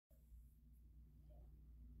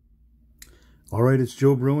All right, it's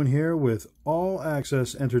Joe Bruin here with All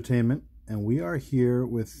Access Entertainment, and we are here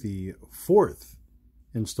with the fourth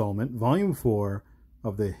installment, Volume 4,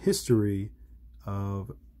 of the history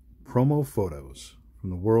of promo photos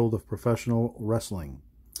from the world of professional wrestling.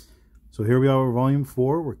 So here we are with Volume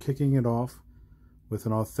 4. We're kicking it off with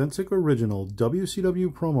an authentic original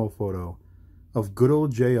WCW promo photo of good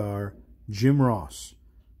old JR, Jim Ross.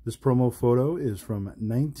 This promo photo is from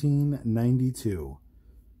 1992.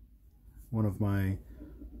 One of my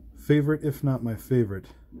favorite, if not my favorite,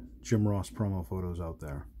 Jim Ross promo photos out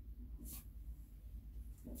there.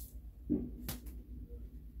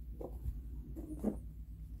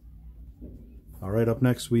 All right, up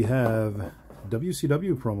next we have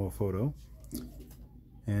WCW promo photo.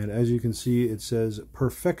 And as you can see, it says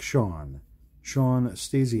Perfection, Shawn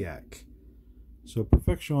Stasiak. So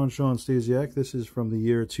Perfection, Shawn Stasiak, this is from the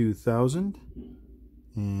year 2000.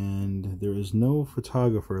 And there is no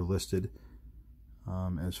photographer listed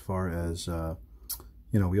as far as,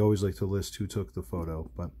 we always like to list who took the photo,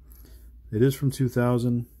 but it is from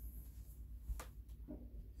 2000,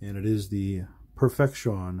 and it is the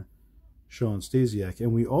Perfection Shawn Stasiak,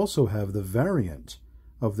 and we also have the variant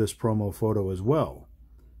of this promo photo as well.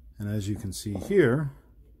 And as you can see here,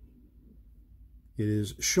 it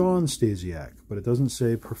is Shawn Stasiak, but it doesn't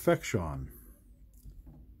say Perfection.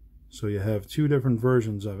 So you have two different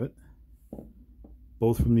versions of it,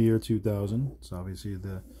 both from the year 2000. It's obviously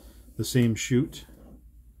the same shoot.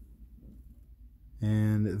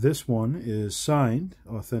 And this one is signed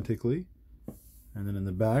authentically. And then in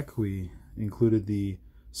the back, we included the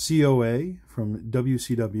COA from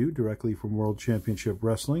WCW, directly from World Championship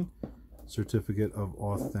Wrestling, Certificate of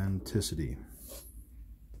Authenticity.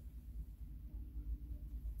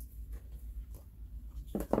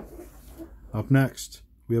 Up next,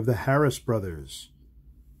 we have the Harris brothers,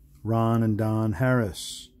 Ron and Don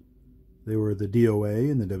Harris. They were the DOA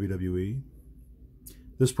in the WWE.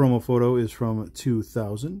 This promo photo is from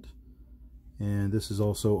 2000, and this is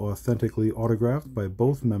also authentically autographed by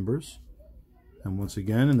both members. And once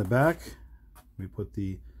again, in the back, we put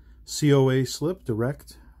the COA slip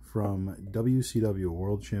direct from WCW,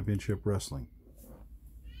 World Championship Wrestling.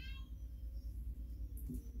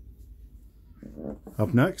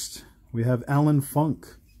 Up next, we have Alan Funk,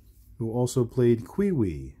 who also played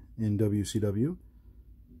Kwee in WCW.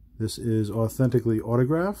 This is authentically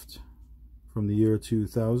autographed from the year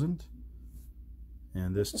 2000.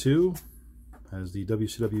 And this too has the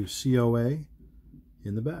WCW COA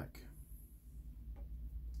in the back.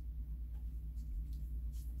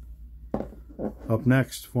 Up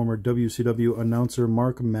next, former WCW announcer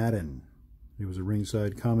Mark Madden. He was a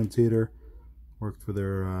ringside commentator, worked for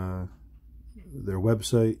their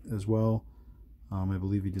website as well. I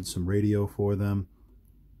believe he did some radio for them.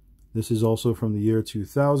 This is also from the year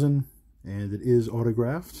 2000, and it is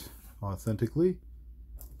autographed authentically.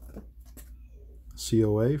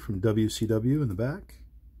 COA from WCW in the back.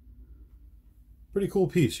 Pretty cool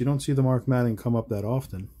piece. You don't see the Mark Madden come up that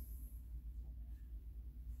often.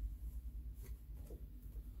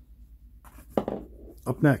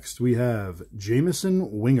 Up next, we have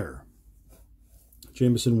Jameson Winger.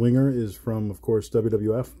 Jameson Winger is from, of course,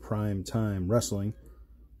 WWF Prime Time Wrestling.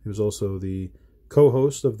 He was also the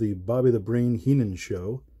co-host of the Bobby the Brain Heenan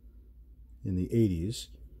show in the 80s.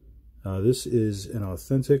 This is an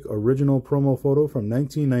authentic original promo photo from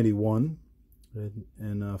 1991,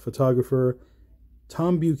 and photographer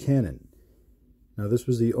Tom Buchanan. Now, this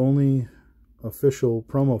was the only official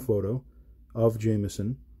promo photo of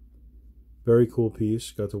Jameson. Very cool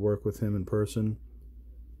piece. Got to work with him in person.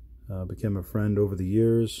 Became a friend over the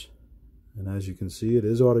years. And as you can see, it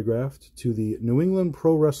is autographed to the New England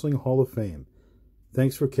Pro Wrestling Hall of Fame.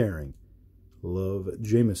 Thanks for caring. Love,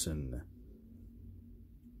 Jameson.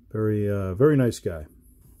 Very nice guy.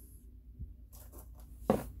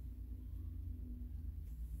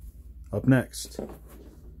 Up next,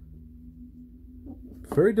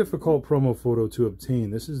 very difficult promo photo to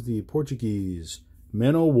obtain. This is the Portuguese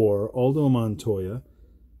Man-O-War Aldo Montoya.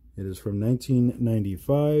 It is from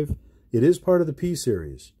 1995. It is part of the P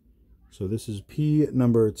series. So this is P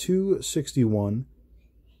number 261.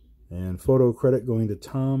 And photo credit going to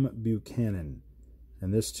Tom Buchanan.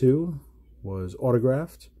 And this too was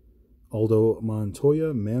autographed. Aldo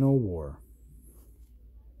Montoya, Man-O-War.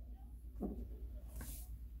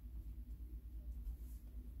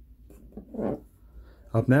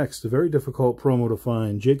 Up next, a very difficult promo to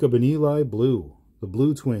find. Jacob and Eli Blue, the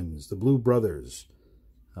Blue Twins, the Blue Brothers.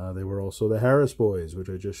 They were also the Harris Boys, which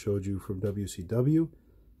I just showed you from WCW.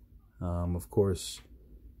 Of course,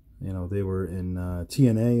 they were in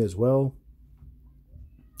TNA as well.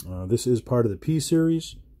 This is part of the P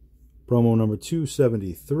series. Promo number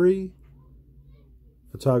 273.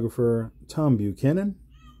 Photographer Tom Buchanan.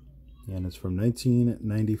 And it's from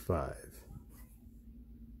 1995.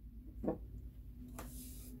 A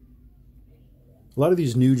lot of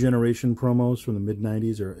these new generation promos from the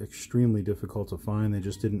mid-90s are extremely difficult to find. They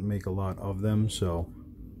just didn't make a lot of them, so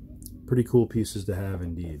pretty cool pieces to have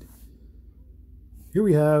indeed. Here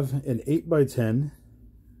we have an 8x10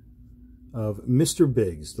 of Mr.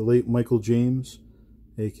 Biggs, the late Michael James,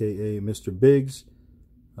 aka Mr. Biggs.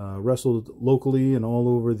 Wrestled locally and all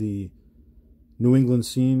over the New England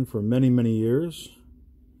scene for many, many years.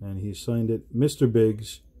 And he signed it Mr.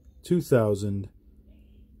 Biggs 2000.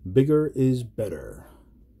 Bigger is better.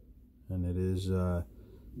 And it is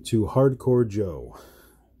to Hardcore Joe.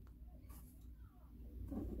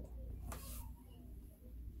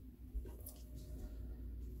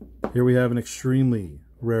 Here we have an extremely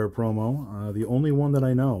rare promo. The only one that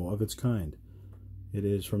I know of its kind. It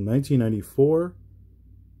is from 1994.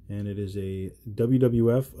 And it is a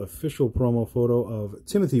WWF official promo photo of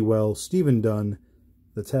Timothy Well, Stephen Dunn,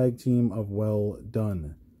 the tag team of Well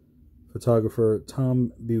Done. Photographer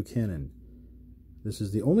Tom Buchanan. This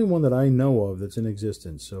is the only one that I know of that's in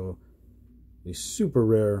existence, so a super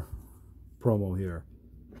rare promo here.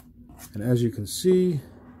 And as you can see,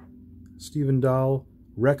 Stephen Dahl,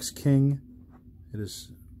 Rex King. It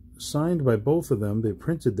is signed by both of them. They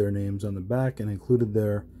printed their names on the back and included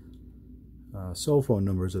their cell phone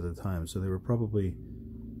numbers at the time, so they were probably,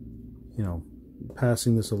 you know,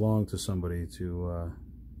 passing this along to somebody to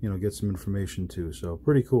you know, get some information too. So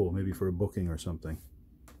pretty cool, maybe for a booking or something.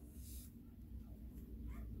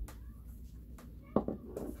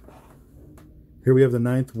 Here we have the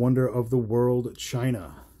 9th Wonder of the World,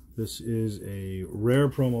 China. This is a rare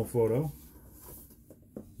promo photo.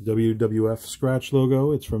 WWF scratch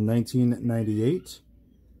logo. It's from 1998.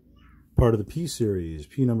 Part of the P series,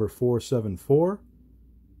 P number 474.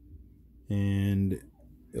 And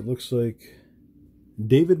it looks like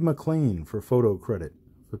David McLean for photo credit.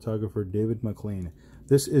 Photographer David McLean.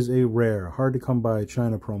 This is a rare, hard to come by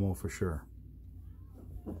China promo for sure.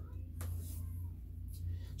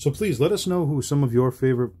 So please let us know who some of your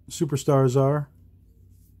favorite superstars are.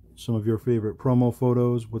 Some of your favorite promo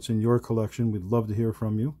photos. What's in your collection. We'd love to hear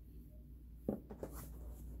from you.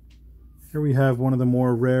 Here we have one of the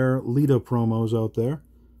more rare Lita promos out there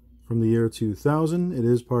from the year 2000. It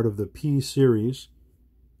is part of the P series.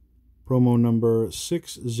 Promo number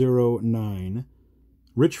 609.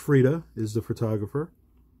 Rich Frida is the photographer.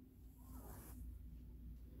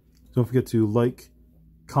 Don't forget to like,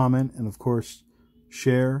 comment, and of course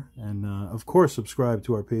share, and of course subscribe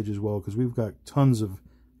to our page as well, because we've got tons of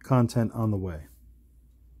content on the way.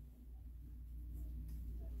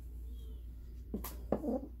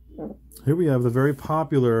 Here we have the very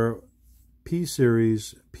popular P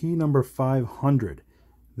series, P number 500.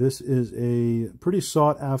 This is a pretty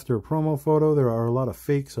sought after promo photo. There are a lot of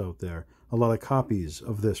fakes out there. A lot of copies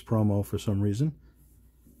of this promo for some reason.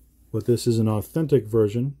 But this is an authentic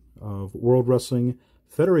version of World Wrestling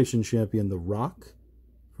Federation Champion The Rock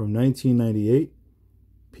from 1998,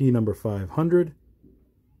 P number 500.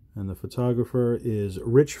 And the photographer is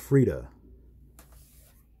Rich Frida.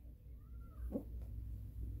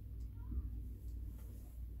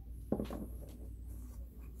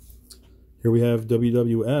 Here we have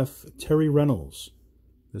WWF Terry Reynolds.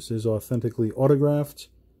 This is authentically autographed.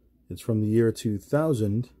 It's from the year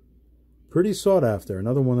 2000. Pretty sought after.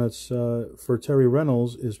 Another one that's for Terry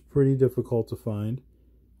Reynolds is pretty difficult to find.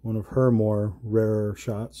 One of her more rarer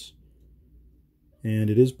shots. And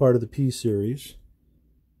it is part of the P series.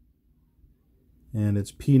 And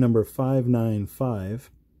it's P number 595.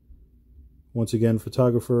 Once again,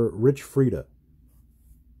 photographer Rich Frida.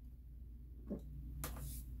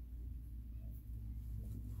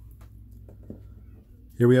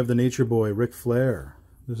 Here we have the Nature Boy, Ric Flair.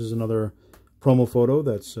 This is another promo photo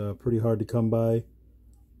that's pretty hard to come by.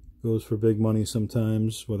 Goes for big money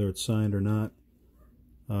sometimes, whether it's signed or not.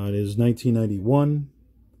 It is 1991,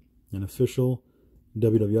 an official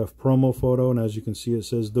WWF promo photo, and as you can see it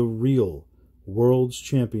says the real World's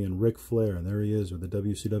Champion Ric Flair, and there he is with the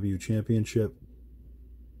WCW Championship.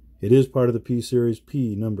 It is part of the P Series,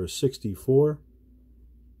 P number 64,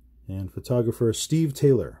 and photographer Steve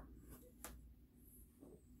Taylor.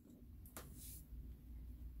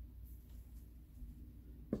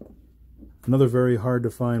 Another very hard to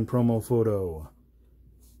find promo photo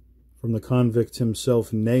from the convict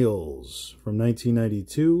himself, Nails, from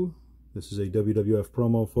 1992. This is a WWF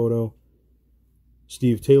promo photo.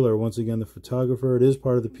 Steve Taylor, once again the photographer. It is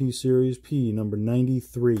part of the P Series, P number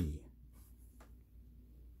 93.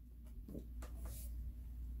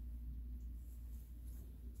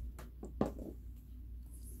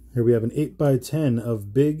 Here we have an 8x10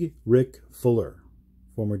 of Big Rick Fuller,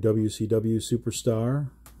 former WCW superstar.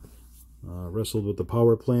 Wrestled with the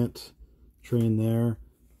power plant, trained there.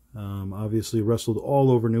 Obviously wrestled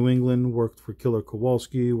all over New England, worked for Killer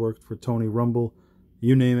Kowalski, worked for Tony Rumble,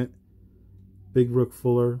 you name it. Big Rick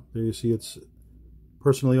Fuller, there you see it's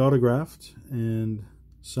personally autographed and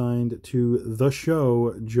signed to The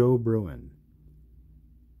Show, Joe Bruin.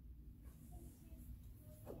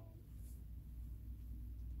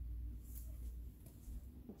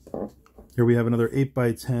 Here we have another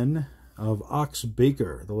 8x10 of Ox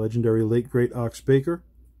Baker, the legendary late great Ox Baker.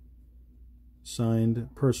 Signed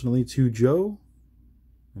personally to Joe,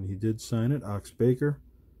 and he did sign it, Ox Baker.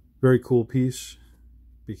 Very cool piece.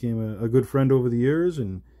 Became a good friend over the years,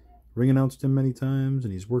 and ring announced him many times,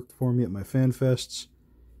 and he's worked for me at my fan fests.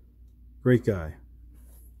 Great guy.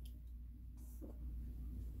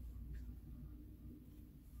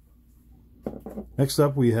 Next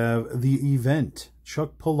up we have The Event,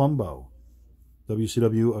 Chuck Palumbo.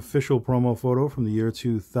 WCW official promo photo from the year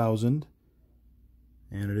 2000.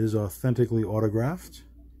 And it is authentically autographed.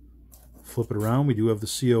 Flip it around. We do have the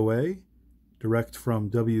COA, direct from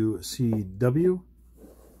WCW.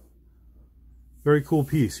 Very cool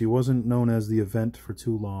piece. He wasn't known as The Event for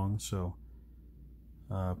too long, so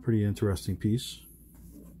pretty interesting piece.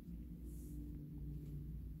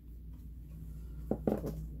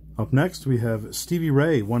 Up next, we have Stevie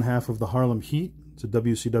Ray, one half of the Harlem Heat. It's a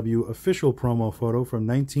WCW official promo photo from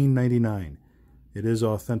 1999. It is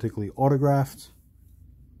authentically autographed.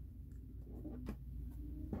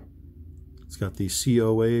 It's got the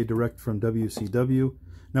COA direct from WCW.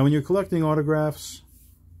 Now, when you're collecting autographs,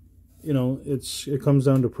 you know, it comes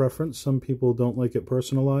down to preference. Some people don't like it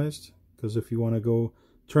personalized, because if you want to go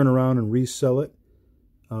turn around and resell it,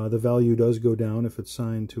 the value does go down if it's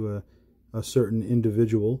signed to a certain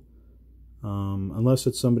individual. Unless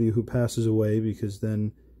it's somebody who passes away, because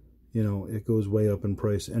then, you know, it goes way up in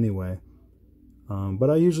price anyway. But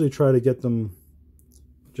I usually try to get them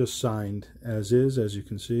just signed as is, as you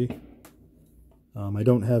can see. I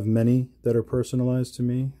don't have many that are personalized to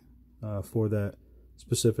me for that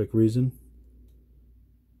specific reason.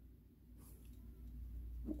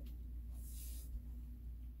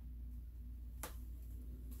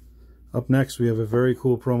 Up next, we have a very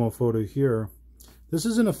cool promo photo here. This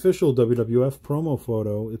is an official WWF promo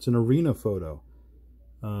photo. It's an arena photo.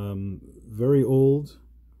 Very old,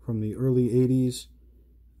 from the early 80s.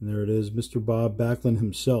 And there it is, Mr. Bob Backlund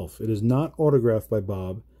himself. It is not autographed by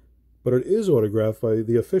Bob, but it is autographed by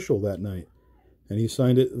the official that night. And he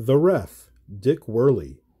signed it, The Ref, Dick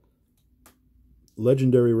Worley.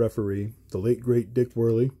 Legendary referee, the late great Dick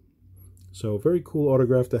Worley. So very cool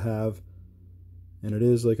autograph to have. And it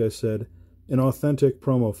is, like I said, an authentic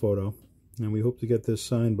promo photo. And we hope to get this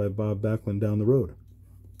signed by Bob Backlund down the road.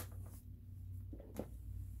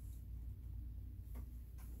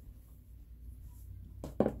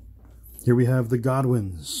 Here we have the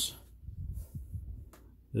Godwins.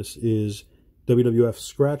 This is WWF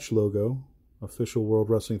Scratch logo, official World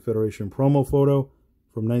Wrestling Federation promo photo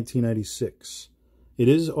from 1996. It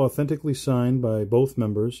is authentically signed by both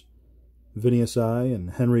members, Vinny S.I.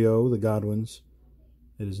 and Henry O., the Godwins.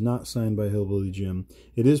 It is not signed by Hillbilly Jim.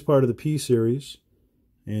 It is part of the P series,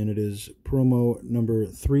 and it is promo number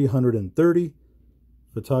 330,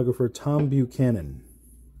 photographer Tom Buchanan.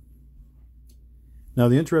 Now,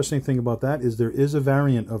 the interesting thing about that is there is a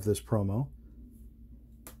variant of this promo.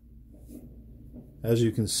 As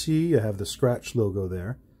you can see, you have the Scratch logo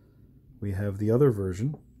there. We have the other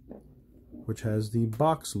version, which has the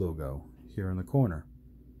box logo here in the corner.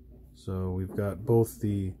 So we've got both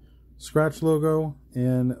the Scratch logo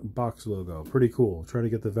and box logo. Pretty cool. Try to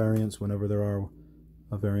get the variants whenever there are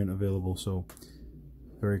a variant available, so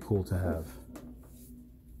very cool to have.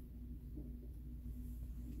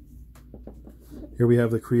 Here we have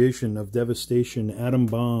the creation of Devastation Atom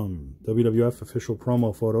Bomb, WWF official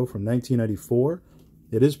promo photo from 1994.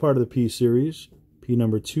 It is part of the P series, P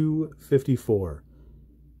number 254.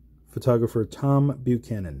 Photographer Tom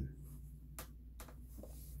Buchanan.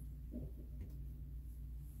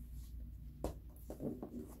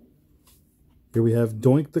 Here we have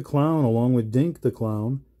Doink the Clown along with Dink the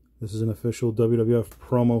Clown. This is an official WWF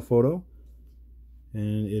promo photo.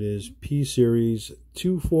 And it is P Series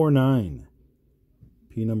 249.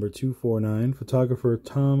 P number 249. Photographer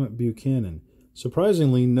Tom Buchanan.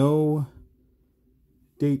 Surprisingly, no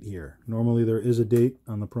date here. Normally there is a date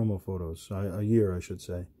on the promo photos. A year, I should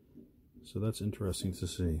say. So that's interesting to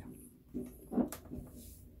see.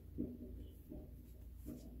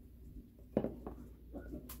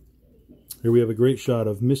 Here we have a great shot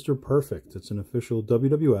of Mr. Perfect. It's an official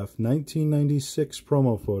WWF 1996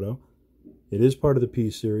 promo photo. It is part of the P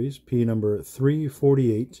series, P number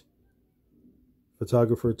 348.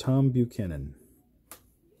 Photographer Tom Buchanan.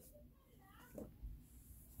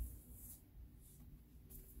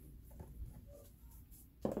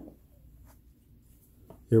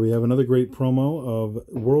 Here we have another great promo of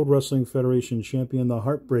World Wrestling Federation champion, the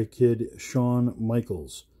Heartbreak Kid, Shawn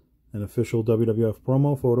Michaels. An official WWF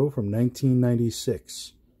promo photo from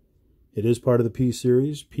 1996. It is part of the P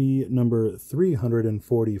series, P number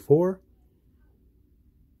 344.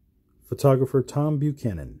 Photographer Tom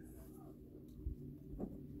Buchanan.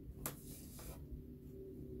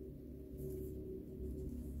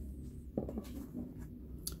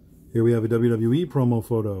 Here we have a WWE promo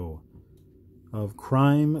photo of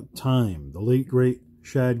Crime Time, the late great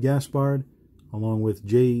Shad Gaspard, along with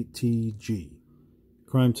JTG.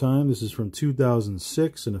 Crime Time, this is from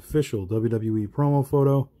 2006, an official WWE promo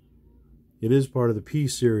photo. It is part of the P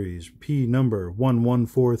series, P number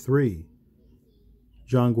 1143.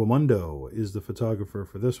 John Guamundo is the photographer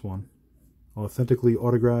for this one, authentically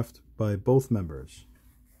autographed by both members.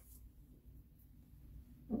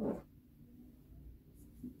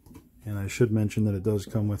 And I should mention that it does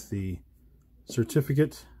come with the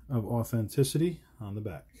certificate of authenticity on the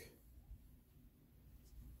back.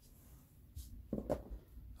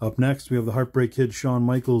 Up next, we have the Heartbreak Kid, Shawn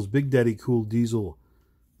Michaels, Big Daddy Cool Diesel,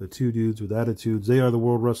 the two dudes with attitudes. They are the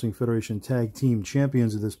World Wrestling Federation Tag Team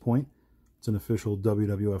Champions at this point. It's an official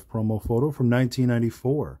WWF promo photo from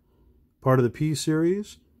 1994. Part of the P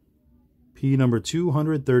series, P number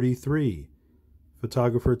 233.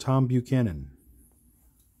 Photographer Tom Buchanan.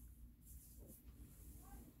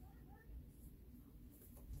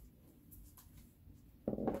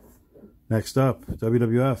 Next up,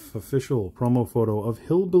 WWF official promo photo of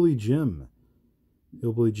Hillbilly Jim.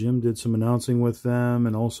 Hillbilly Jim did some announcing with them,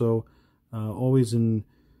 and also always in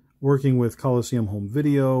working with Coliseum Home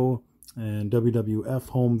Video and WWF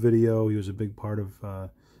Home Video. He was a big part of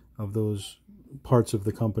those parts of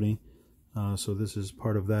the company. So this is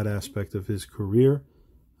part of that aspect of his career.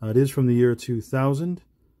 It is from the year 2000,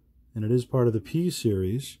 and it is part of the P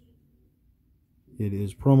series. It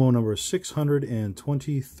is promo number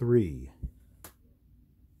 623.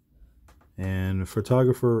 And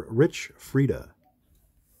photographer Rich Frieda.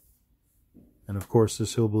 And of course,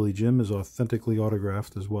 this Hillbilly Jim is authentically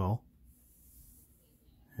autographed as well.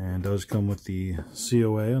 And does come with the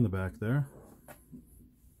COA on the back there.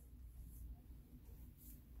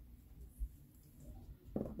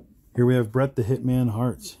 Here we have Bret the Hitman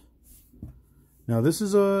Hart. Now this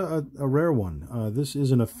is a rare one. This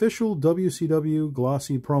is an official WCW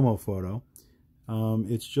glossy promo photo.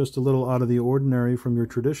 It's just a little out of the ordinary from your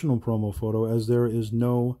traditional promo photo, as there is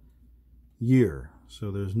no year.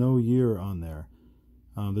 So there's no year on there.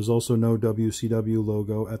 There's also no WCW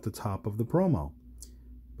logo at the top of the promo.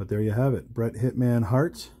 But there you have it. Bret Hitman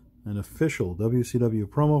Hart, an official WCW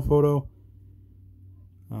promo photo.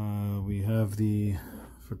 We have the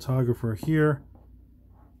photographer here.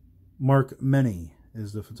 Mark Menny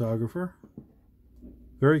is the photographer.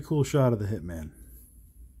 Very cool shot of the Hitman.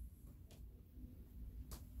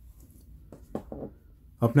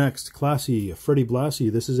 Up next, classy Freddie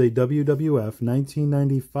Blassie. This is a WWF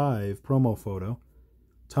 1995 promo photo.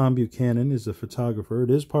 Tom Buchanan is the photographer. It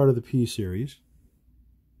is part of the P series.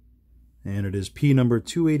 And it is P number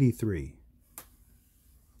 283.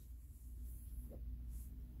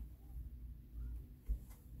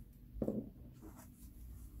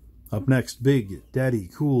 Up next, Big Daddy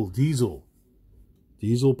Cool Diesel.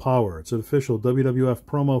 Diesel Power. It's an official WWF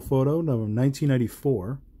promo photo, number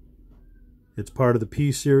 1994. It's part of the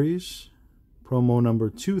P series, promo number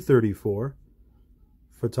 234.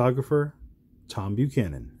 Photographer Tom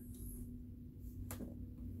Buchanan.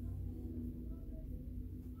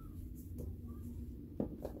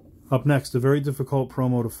 Up next, a very difficult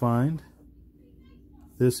promo to find.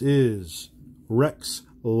 This is Rex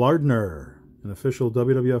Lardner, an official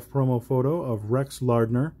WWF promo photo of Rex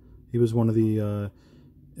Lardner. He was one of the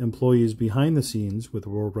employees behind the scenes with the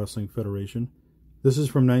World Wrestling Federation. This is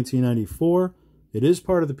from 1994. It is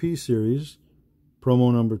part of the P series,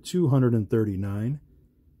 promo number 239.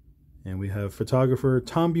 And we have photographer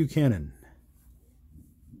Tom Buchanan.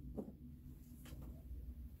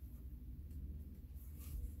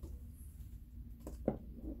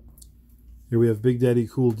 Here we have Big Daddy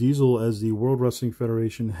Cool Diesel as the World Wrestling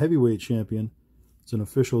Federation Heavyweight Champion. It's an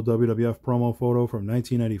official WWF promo photo from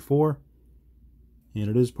 1994. And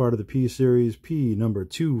it is part of the P series, P number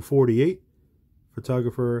 248.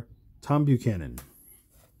 Photographer Tom Buchanan.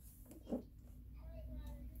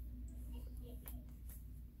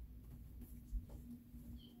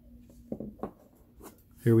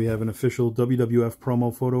 Here we have an official WWF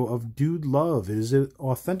promo photo of Dude Love. It is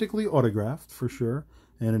authentically autographed, for sure,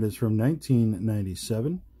 and it is from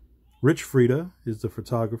 1997. Rich Frieda is the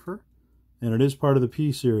photographer, and it is part of the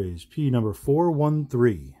P series, P number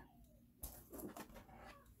 413.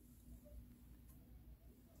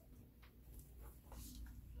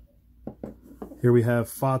 Here we have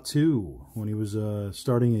Fatu, when he was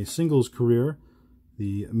starting a singles career,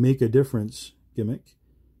 the Make a Difference gimmick.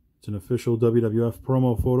 It's an official WWF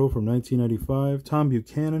promo photo from 1995. Tom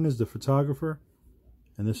Buchanan is the photographer,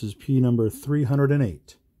 and this is P number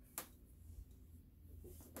 308.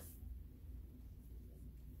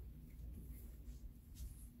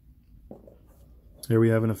 Here we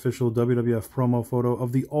have an official WWF promo photo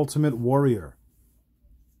of the Ultimate Warrior.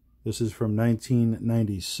 This is from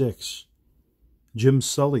 1996. Jim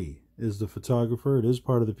Sully is the photographer. It is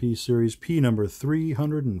part of the P series, P number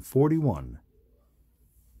 341.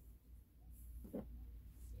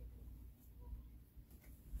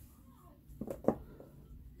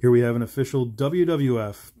 Here we have an official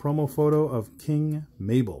WWF promo photo of King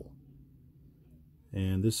Mabel.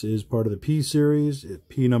 And this is part of the P series,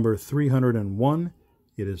 P number 301.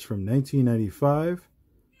 It is from 1995.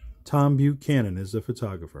 Tom Buchanan is the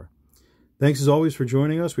photographer. Thanks as always for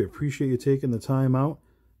joining us. We appreciate you taking the time out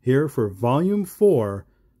here for Volume 4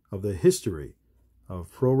 of the history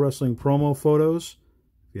of pro wrestling promo photos.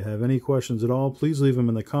 If you have any questions at all, please leave them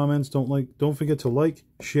in the comments. Don't forget to like,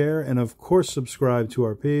 share, and of course subscribe to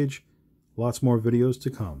our page. Lots more videos to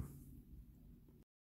come.